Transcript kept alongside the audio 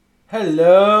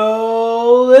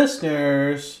Hello,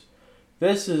 listeners.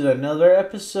 This is another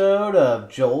episode of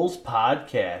Joel's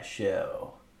Podcast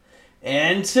Show.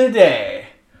 And today,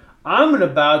 I'm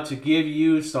about to give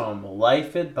you some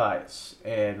life advice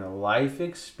and life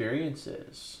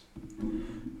experiences.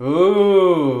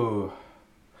 Ooh.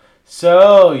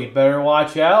 So, you better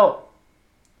watch out.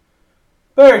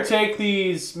 Better take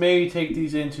these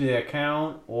into the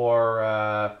account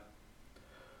or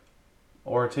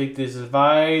take this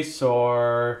advice,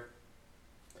 or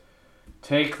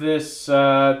take this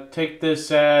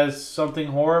as something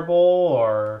horrible,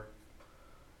 or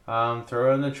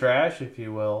throw it in the trash, if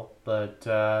you will. But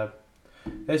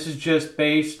this is just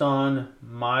based on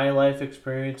my life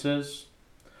experiences.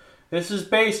 This is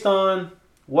based on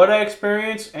what I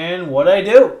experience and what I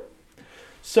do.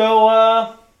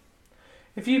 So,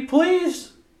 if you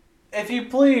please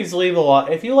leave a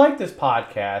lot. If you like this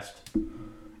podcast,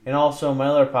 and also my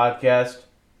other podcast,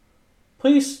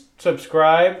 please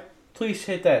subscribe. Please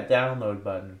hit that download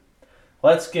button.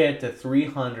 Let's get to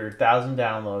 300,000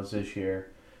 downloads this year.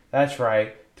 That's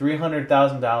right,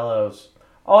 300,000 downloads.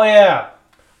 Oh yeah,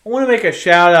 I want to make a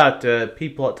shout out to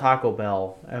people at Taco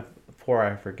Bell before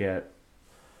I forget.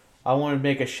 I want to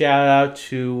make a shout out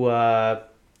to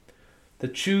the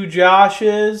two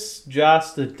Joshes,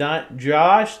 Josh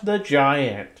the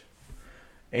Giant,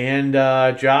 and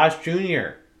Josh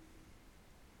Jr.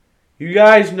 You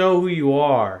guys know who you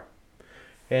are.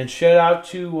 And shout out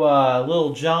to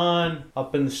Little John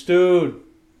up in the studio.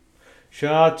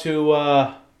 Shout out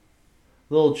to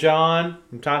Little John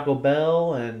from Taco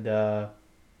Bell and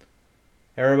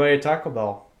everybody at Taco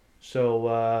Bell.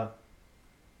 So,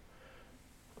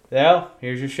 yeah,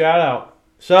 here's your shout out.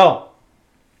 So,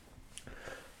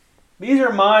 these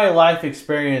are my life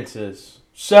experiences.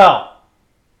 So,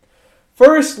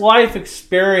 first life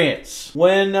experience.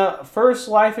 First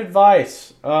life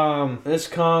advice. This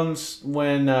comes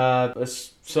when,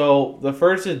 so the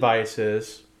first advice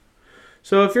is,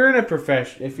 so if you're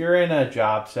in a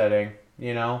job setting,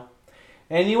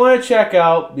 and you want to check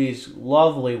out these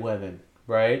lovely women,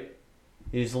 right?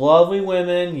 These lovely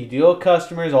women, you deal with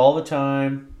customers all the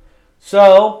time.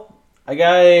 So, I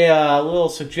got a little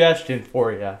suggestion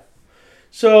for you.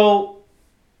 So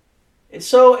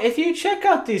if you check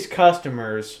out these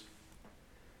customers,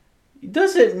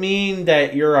 does it mean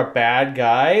that you're a bad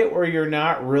guy or you're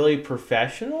not really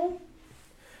professional?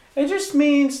 It just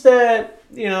means that,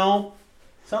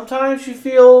 sometimes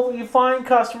you find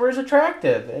customers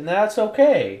attractive, and that's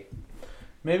okay.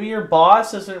 Maybe your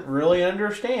boss doesn't really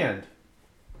understand.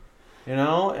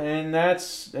 And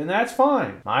that's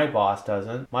fine. My boss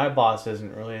doesn't. My boss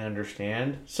doesn't really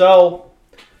understand. So,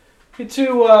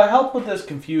 to help with this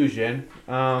confusion,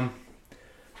 my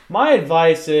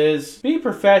advice is be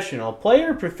professional. Play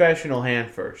your professional hand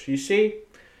first. You see,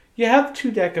 you have two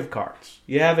deck of cards.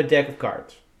 You have a deck of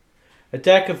cards. A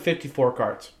deck of 54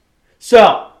 cards.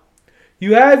 So,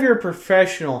 you have your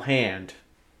professional hand.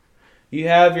 You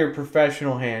have your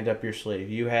professional hand up your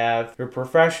sleeve. You have your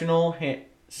professional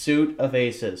suit of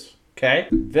aces. Okay?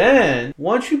 Then,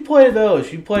 once you play those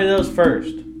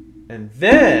first. And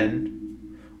then,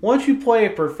 once you play a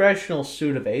professional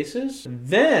suit of aces,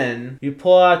 then you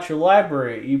pull out your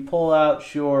library. You pull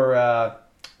out your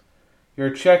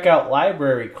checkout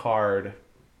library card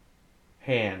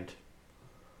hand.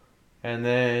 And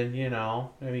then,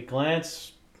 maybe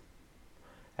glance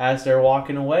as they're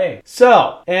walking away.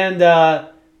 So, and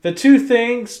the two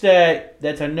things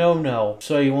that's a no-no,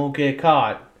 so you won't get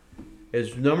caught,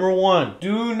 is number one,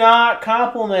 do not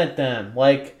compliment them.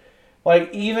 Like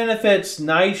even if it's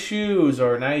nice shoes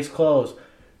or nice clothes,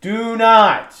 do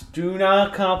not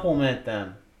compliment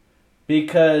them,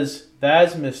 because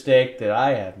that's a mistake that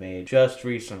I have made just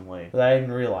recently that I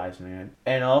didn't realize, man.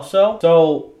 And also,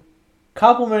 so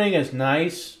complimenting is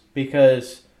nice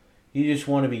because you just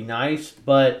want to be nice,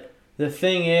 but the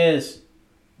thing is,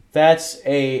 that's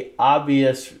a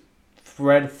obvious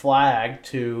red flag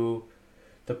to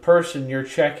the person you're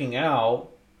checking out.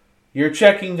 You're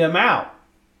checking them out.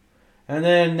 And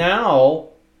then now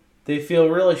they feel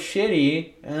really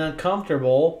shitty and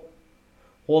uncomfortable.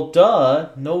 Well,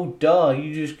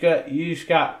 you just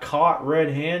got caught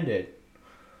red-handed.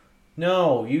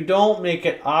 No, you don't make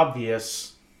it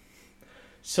obvious.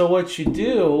 So what you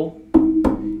do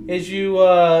is you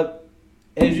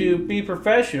be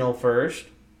professional first,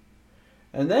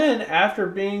 and then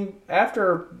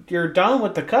after you're done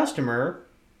with the customer,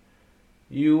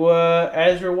 you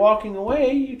as you're walking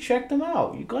away, you check them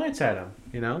out. You glance at them,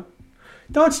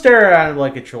 Don't stare at them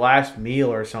like it's your last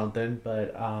meal or something,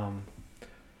 but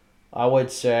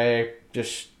I'd say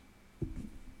just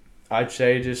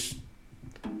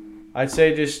I'd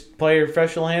say just play your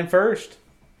professional hand first.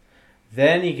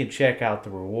 Then you can check out the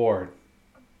reward.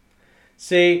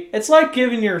 See, it's like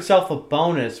giving yourself a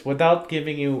bonus without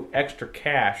giving you extra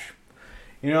cash.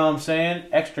 You know what I'm saying?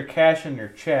 Extra cash in your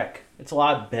check. It's a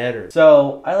lot better.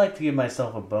 So I like to give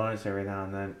myself a bonus every now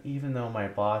and then, even though my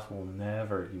boss will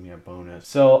never give me a bonus.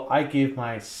 So I give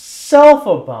myself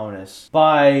a bonus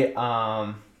by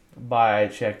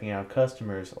checking out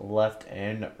customers left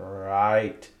and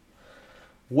right,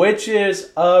 which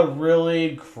is a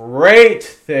really great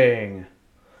thing.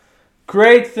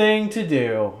 Great thing to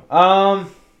do.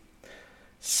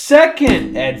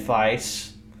 Second advice.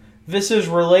 This is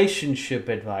relationship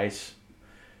advice.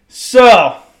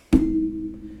 So,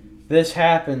 this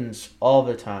happens all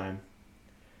the time.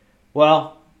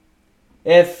 Well,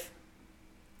 if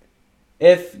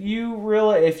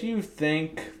you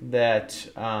think that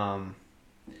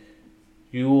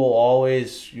you will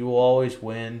always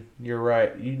win, you're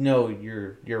right. You know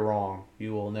you're wrong.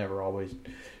 You will never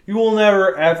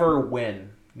ever win.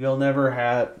 You'll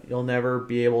never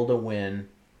be able to win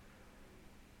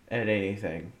at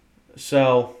anything.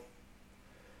 So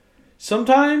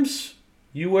sometimes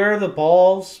you wear the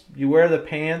balls, you wear the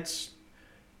pants,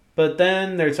 but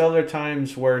then there's other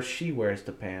times where she wears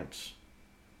the pants.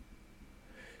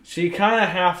 So you kind of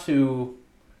have to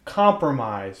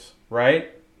compromise,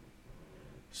 right?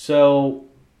 So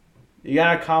you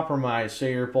gotta compromise so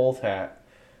you're both happy.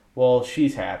 Well,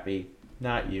 she's happy,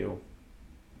 not you.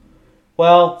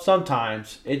 Well,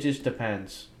 sometimes. It just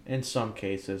depends. In some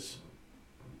cases.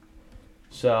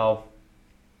 So,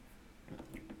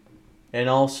 and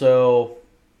also,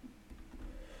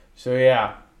 so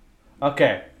yeah.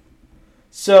 Okay.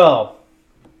 So,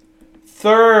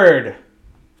 third,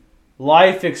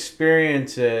 life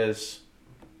experiences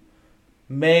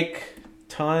make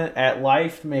tons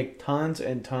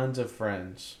and tons of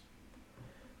friends.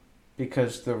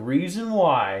 Because the reason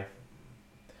why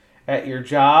at your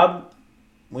job,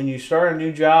 when you start a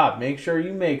new job, make sure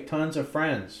you make tons of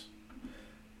friends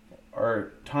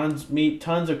or meet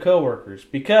tons of coworkers,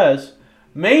 because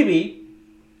maybe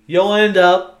you'll end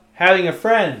up having a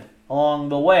friend along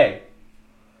the way,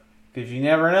 because you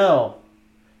never know.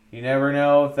 You never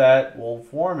know if that will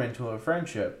form into a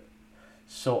friendship.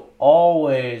 So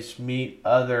always meet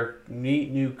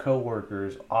new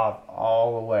coworkers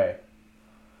all the way.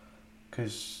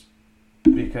 Because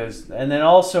and then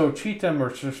also treat them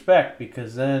with respect,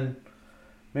 because then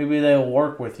maybe they'll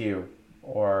work with you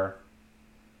or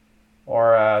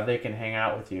they can hang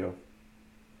out with you.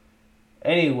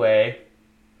 Anyway,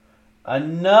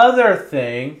 another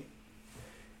thing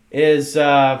is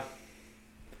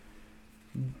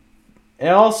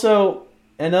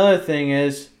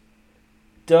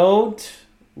don't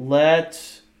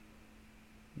let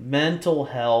mental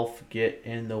health get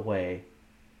in the way.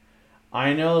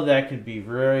 I know that can be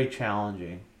very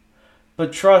challenging,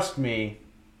 but trust me,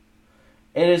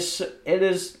 it is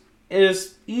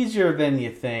easier than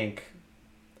you think.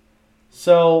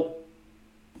 So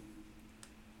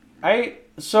I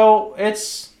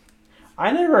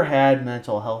never had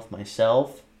mental health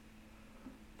myself,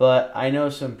 but I know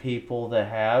some people that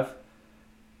have.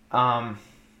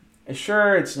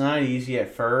 Sure, it's not easy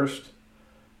at first,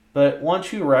 but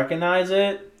once you recognize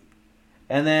it,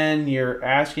 and then you're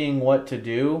asking what to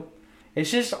do,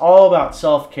 it's just all about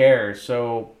self-care.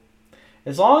 So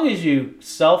as long as you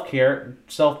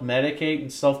self-medicate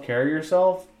and self-care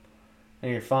yourself,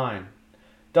 then you're fine.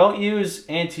 Don't use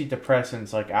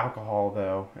antidepressants like alcohol,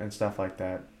 though, and stuff like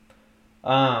that.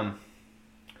 And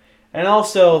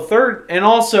also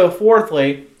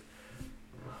fourthly,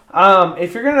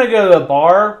 if you're gonna go to the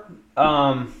bar,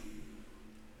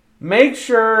 make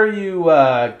sure you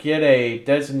get a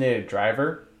designated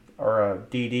driver or a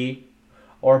DD,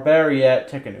 or better yet,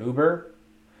 take an Uber.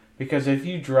 Because if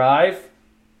you drive,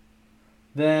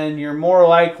 then you're more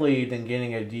likely than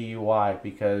getting a DUI,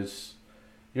 because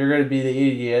you're going to be the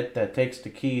idiot that takes the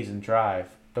keys and drive.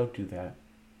 Don't do that.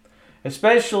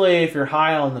 Especially if you're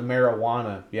high on the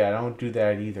marijuana. Yeah, don't do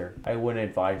that either. I wouldn't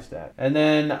advise that. And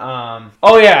then, another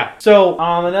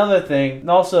thing,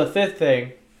 and also the fifth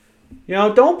thing,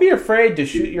 don't be afraid to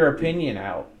shoot your opinion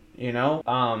out,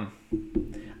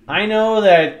 I know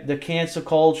that the cancel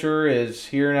culture is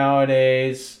here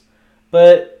nowadays,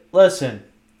 but listen,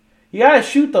 you gotta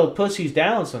shoot those pussies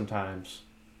down sometimes.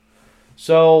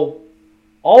 So,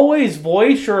 always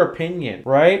voice your opinion,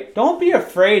 right? Don't be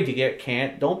afraid to get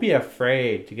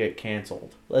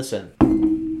canceled. Listen,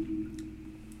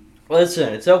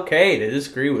 it's okay to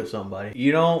disagree with somebody.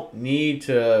 You don't need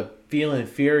to feel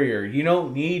inferior. You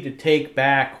don't need to take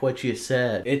back what you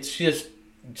said. It's just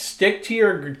stick to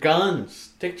your guns.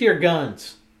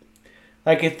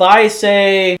 Like if I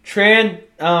say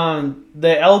the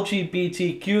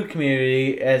LGBTQ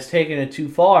community has taken it too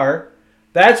far,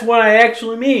 that's what I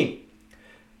actually mean.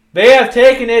 They have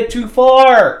taken it too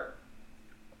far.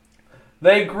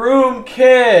 They groom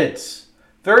kids.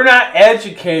 They're not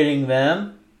educating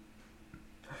them.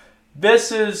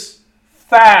 This is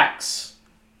facts,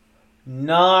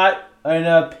 not an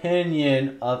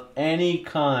opinion of any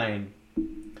kind.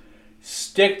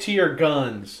 Stick to your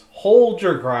guns. Hold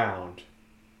your ground.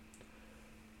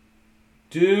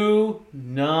 Do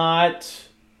not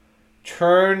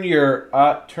turn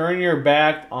your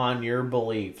back on your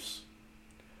beliefs.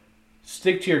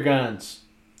 Stick to your guns.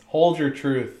 Hold your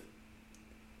truth.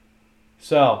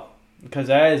 So, because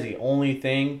that is the only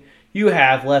thing you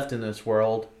have left in this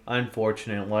world,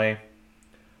 unfortunately.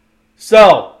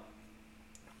 So,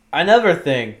 another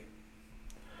thing.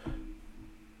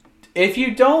 If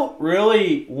you don't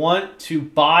really want to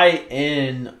buy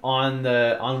in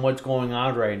on what's going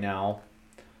on right now,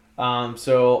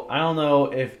 so I don't know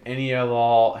if any of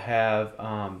all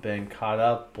have been caught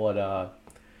up, but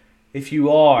if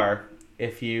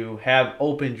you have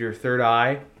opened your third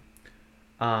eye,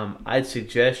 I'd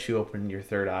suggest you open your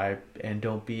third eye and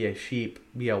don't be a sheep,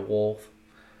 be a wolf.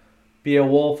 Be a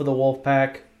wolf of the wolf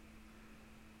pack.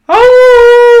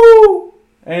 Oh!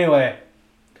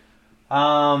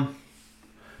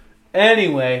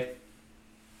 Anyway,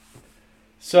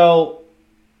 so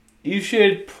you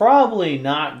should probably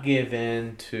not give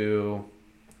in to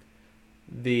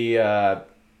the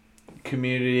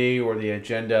community or the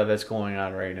agenda that's going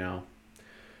on right now.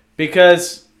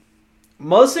 Because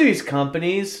most of these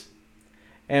companies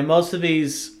and most of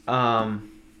these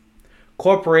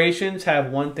corporations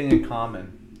have one thing in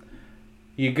common.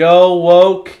 You go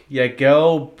woke, you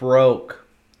go broke.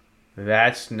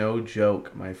 That's no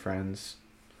joke, my friends.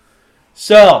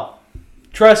 So,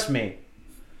 trust me.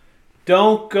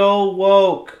 Don't go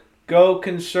woke. Go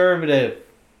conservative.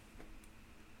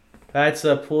 That's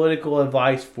a political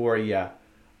advice for you.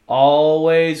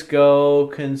 Always go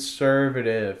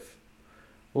conservative.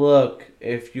 Look,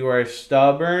 if you are a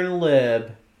stubborn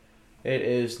lib,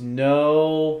 it's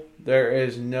not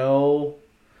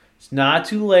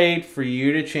too late for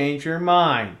you to change your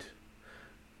mind.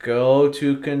 Go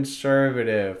to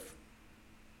conservative.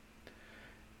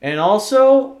 And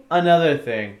also, another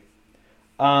thing.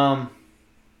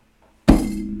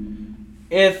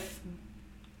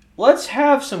 Let's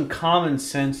have some common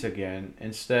sense again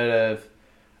instead of,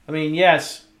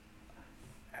 yes,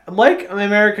 Make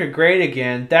America Great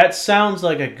Again, that sounds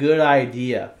like a good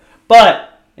idea.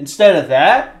 But instead of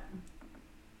that,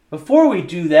 before we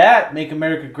do that, Make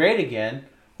America Great Again,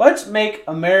 let's make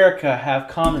America have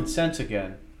common sense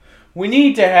again. We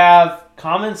need to have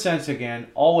common sense again,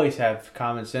 always have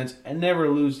common sense, and never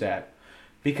lose that.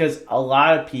 Because a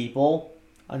lot of people,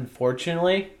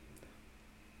 unfortunately,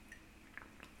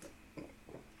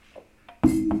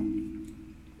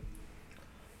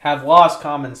 have lost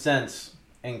common sense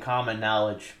and common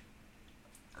knowledge.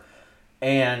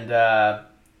 And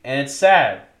it's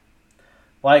sad.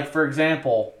 Like, for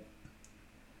example,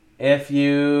 if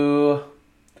you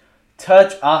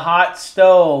touch a hot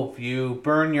stove, you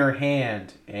burn your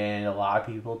hand. And a lot of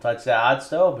people touch that hot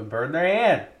stove and burn their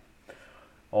hand.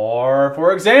 Or,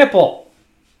 for example,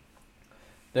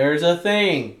 there's a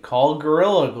thing called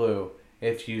Gorilla Glue.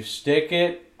 If you stick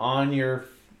it on your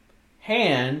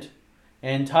hand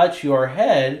and touch your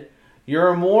head,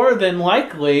 you're more than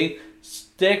likely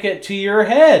stick it to your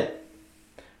head.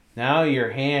 Now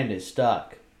your hand is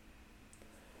stuck.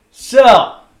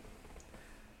 So,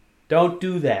 don't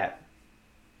do that.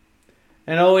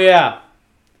 And oh yeah,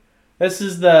 this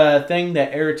is the thing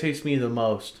that irritates me the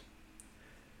most.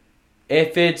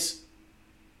 If it's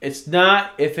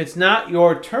not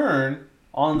your turn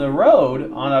on the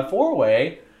road on a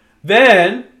four-way,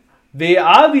 then the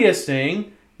obvious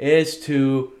thing is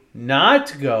to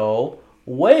not go.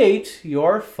 Wait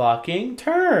your fucking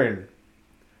turn.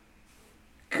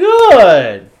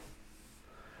 Good.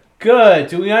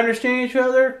 Do we understand each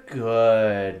other?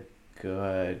 Good.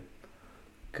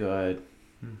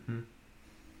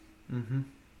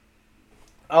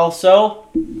 Also,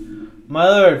 my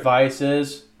other advice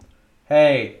is,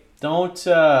 hey, if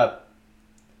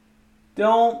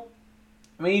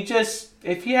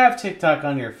you have TikTok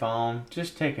on your phone,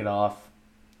 just take it off.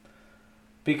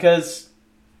 Because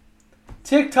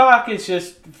TikTok is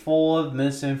just full of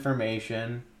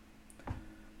misinformation.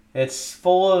 It's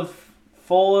full of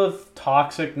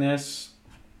toxicness.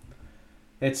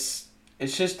 It's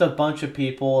just a bunch of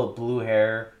people with blue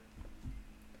hair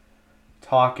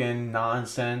talking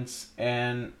nonsense,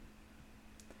 and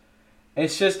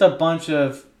it's just a bunch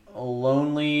of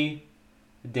lonely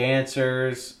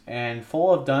dancers, and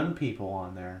full of done people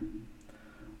on there.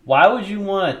 Why would you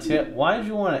want to tip? Why would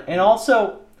you want to? And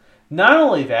also, not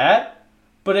only that,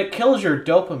 but it kills your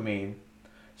dopamine.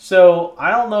 So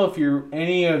I don't know if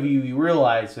any of you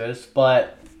realize this,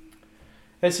 but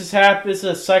this is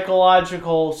a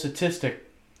psychological statistic.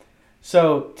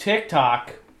 So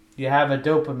TikTok, you have a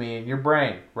dopamine in your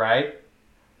brain, right?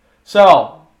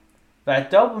 So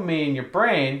that dopamine in your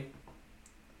brain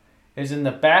is in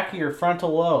the back of your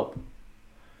frontal lobe.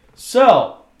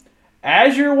 So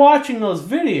as you're watching those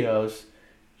videos,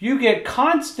 you get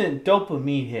constant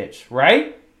dopamine hits,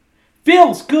 right?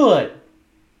 Feels good.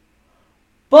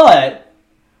 But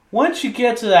once you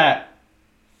get to that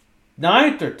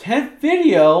 9th or 10th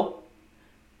video,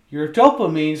 your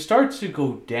dopamine starts to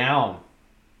go down.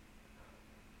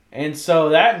 And so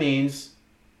that means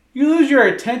you lose your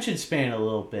attention span a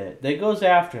little bit. That goes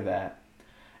after that.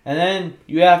 And then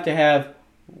you have to have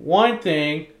one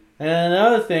thing and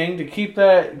another thing to keep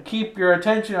your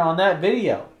attention on that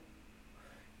video.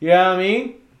 You know what I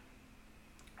mean?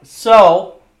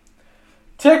 So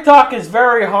TikTok is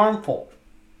very harmful.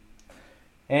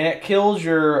 And it kills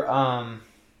your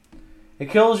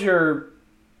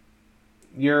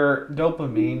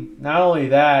dopamine. Not only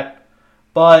that,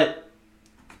 but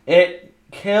it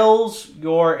kills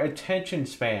your attention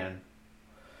span.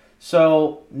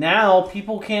 So now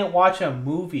people can't watch a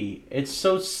movie. It's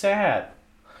so sad.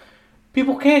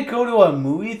 People can't go to a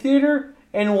movie theater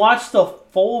and watch the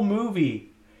full movie.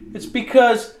 It's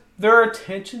because their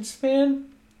attention span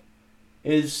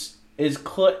is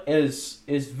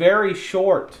very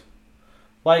short.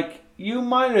 Like, you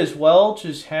might as well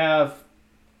just have,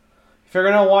 if you're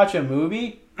gonna watch a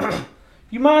movie,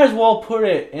 you might as well put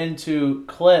it into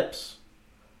clips,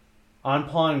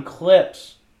 upon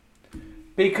clips,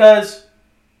 because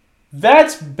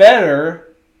that's better.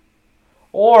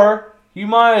 Or you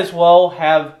might as well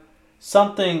have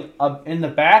something in the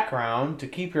background to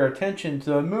keep your attention to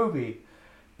the movie,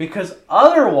 because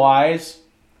otherwise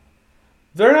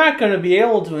they're not going to be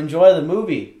able to enjoy the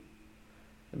movie.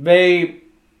 They're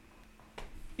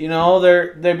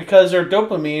because their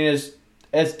dopamine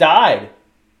has died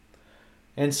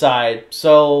inside.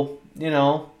 So,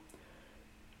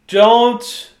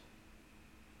 don't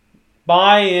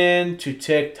buy into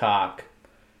TikTok.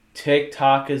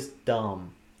 TikTok is dumb.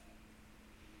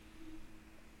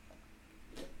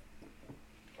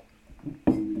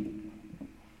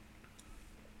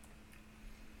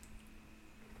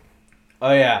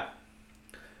 Oh, yeah.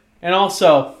 And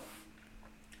also,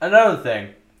 another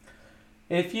thing.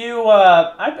 If you,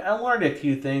 I learned a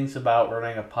few things about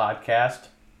running a podcast.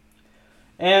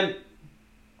 And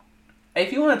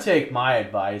if you want to take my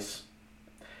advice,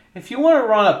 if you want to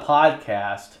run a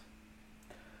podcast,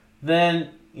 then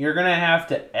you're going to have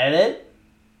to edit.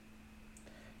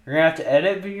 You're going to have to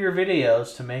edit your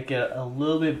videos to make it a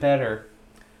little bit better.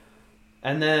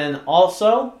 And then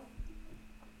also,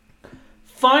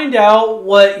 find out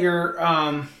what you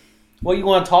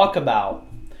want to talk about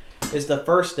is the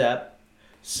first step.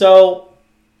 So,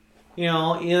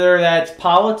 either that's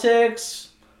politics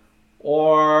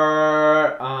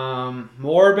or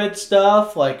morbid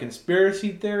stuff like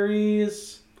conspiracy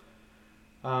theories,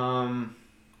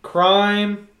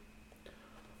 crime,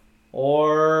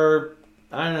 or,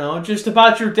 I don't know, just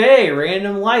about your day,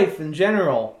 random life in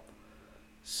general.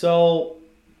 So,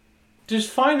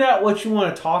 just find out what you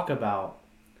want to talk about.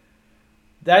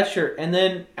 And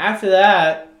then after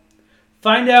that,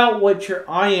 find out what your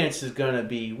audience is going to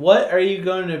be. What are you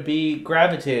going to be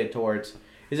gravitated towards?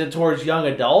 Is it towards young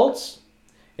adults?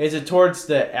 Is it towards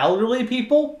the elderly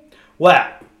people?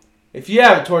 Well, if you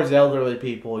have it towards the elderly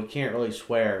people, you can't really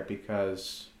swear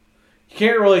because you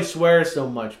can't really swear so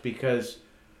much because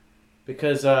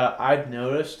I've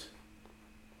noticed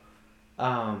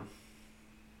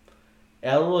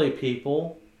elderly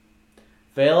people,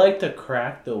 they like to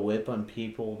crack the whip on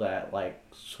people that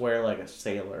swear like a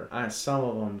sailor. Some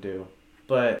of them do.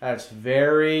 But that's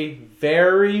very,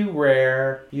 very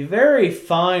rare. You very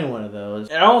find one of those.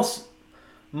 And also,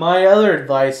 my other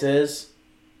advice is,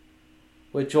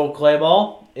 with Joel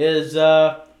Clayball, is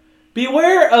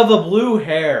beware of the blue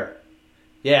hair.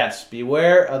 Yes,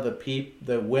 beware of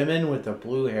the women with the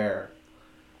blue hair.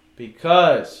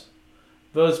 Because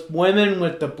those women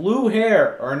with the blue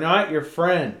hair are not your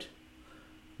friend.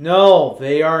 No,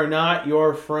 they are not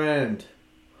your friend.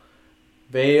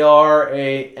 They are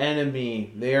an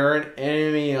enemy. They are an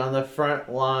enemy on the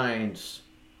front lines.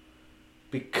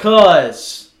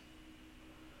 Because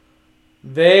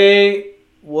they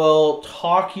will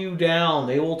talk you down.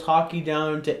 They will talk you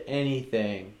down to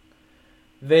anything.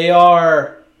 They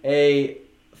are a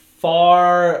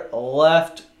far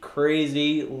left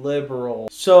crazy liberal.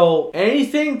 So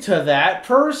anything to that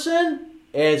person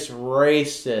is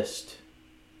racist.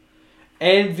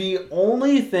 And the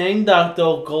only thing that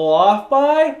they'll go off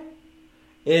by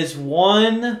is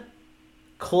one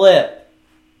clip.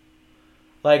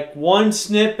 Like one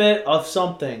snippet of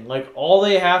something. Like all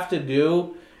they have to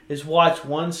do is watch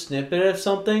one snippet of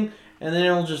something and then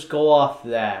it'll just go off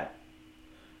that.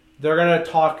 They're going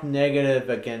to talk negative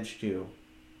against you.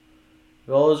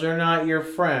 Those are not your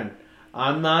friend.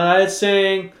 I'm not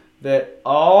saying that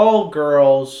all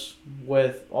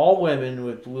women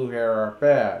with blue hair are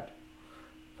bad.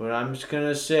 But I'm just going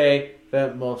to say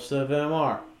that most of them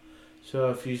are. So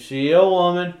if you see a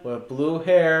woman with blue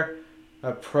hair,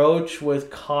 approach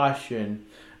with caution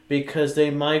because they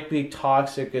might be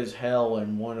toxic as hell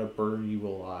and want to burn you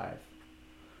alive.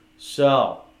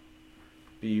 So,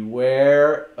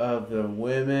 beware of the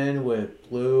women with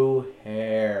blue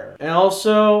hair. And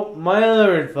also, my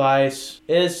other advice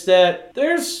is that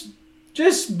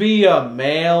just be a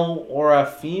male or a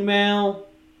female.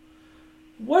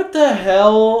 What the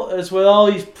hell is with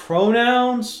all these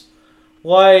pronouns?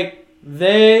 Like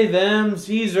they, them,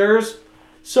 Caesars.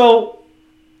 So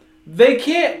they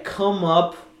can't come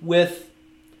up with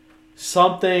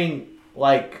something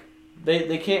like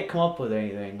they can't come up with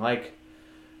anything. Like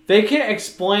they can't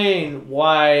explain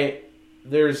why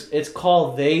it's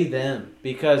called they, them.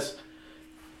 Because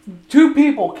two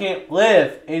people can't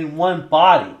live in one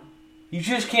body. You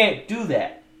just can't do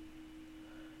that.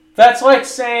 That's like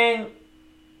saying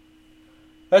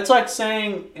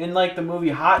in like the movie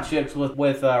Hot Chicks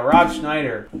with Rob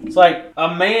Schneider. It's like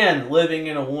a man living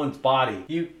in a woman's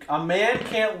body. A man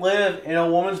can't live in a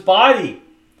woman's body.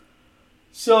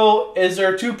 So is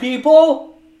there two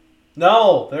people?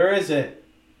 No, there isn't.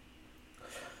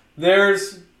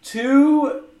 There's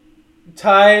two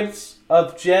types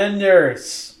of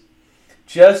genders.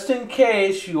 Just in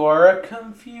case you are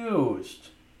confused.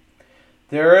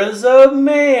 There is a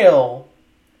male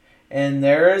and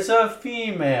there is a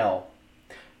female.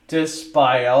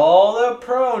 Despite all the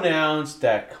pronouns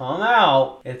that come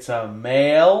out, it's a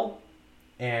male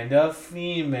and a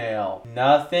female.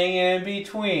 Nothing in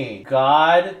between.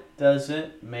 God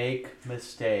doesn't make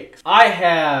mistakes. I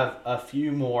have a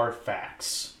few more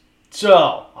facts.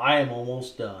 So, I am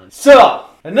almost done. So,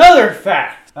 another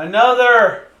fact,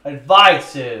 another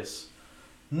advice is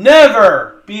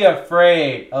never be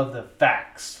afraid of the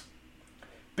facts.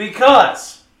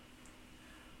 Because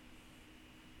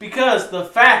the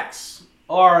facts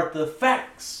are the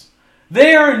facts.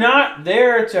 They are not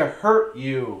there to hurt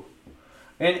you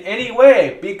in any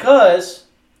way because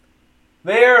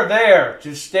they are there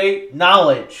to state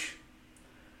knowledge.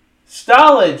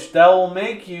 Knowledge that will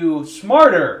make you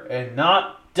smarter and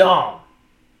not dumb.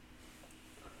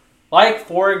 Like,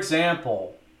 for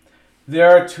example,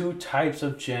 there are two types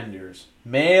of genders.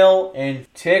 Male and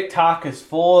TikTok is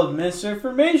full of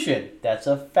misinformation. That's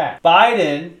a fact.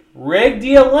 Biden rigged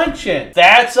the election.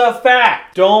 That's a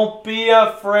fact. Don't be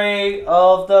afraid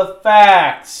of the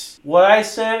facts. What I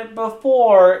said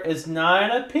before is not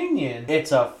an opinion.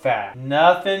 It's a fact.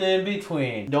 Nothing in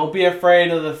between. Don't be afraid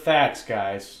of the facts,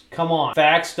 guys. Come on.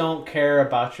 Facts don't care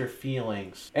about your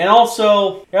feelings. And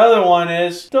also, the other one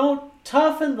is, don't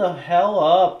toughen the hell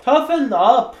up. Toughen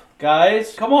up,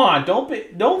 guys. Come on.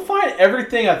 Don't find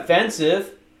everything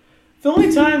offensive. The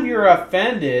only time you're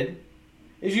offended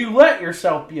is you let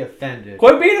yourself be offended.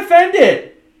 Quit being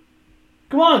offended.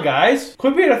 Come on, guys.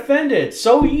 Quit being offended.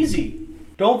 So easy.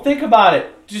 Don't think about it.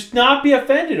 Just not be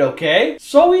offended, okay?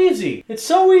 So easy. It's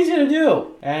so easy to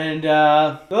do. And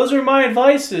those are my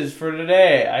advices for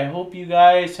today. I hope you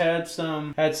guys had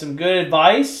some good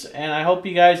advice, and I hope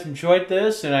you guys enjoyed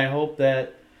this, and I hope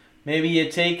that maybe you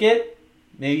take it,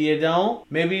 maybe you don't.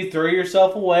 Maybe you throw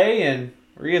yourself away and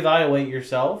reevaluate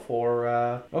yourself, or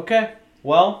okay.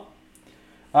 Well,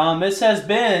 this has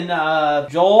been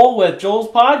Joel with Joel's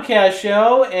Podcast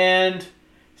Show, and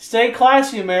stay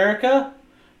classy, America.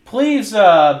 Please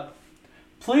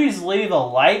leave a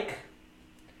like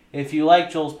if you like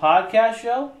Joel's Podcast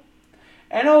Show.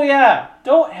 And oh yeah,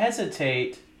 don't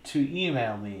hesitate to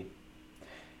email me.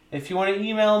 If you want to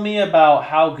email me about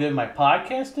how good my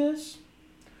podcast is,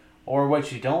 or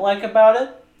what you don't like about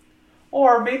it,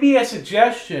 or maybe a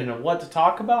suggestion of what to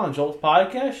talk about on Joel's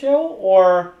Podcast Show,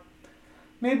 or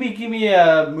maybe give me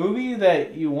a movie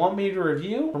that you want me to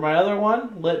review for my other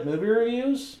one, Lit Movie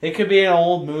Reviews. It could be an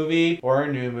old movie or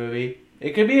a new movie.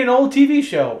 It could be an old TV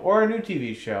show or a new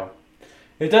TV show.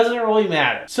 It doesn't really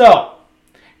matter. So,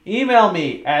 email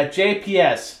me at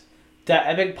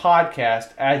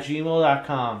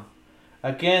jps.epicpodcast@gmail.com.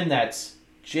 Again, that's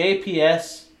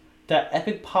jps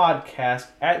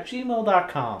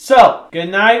epicpodcast@gmail.com. So, good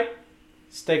night.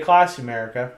 Stay classy, America.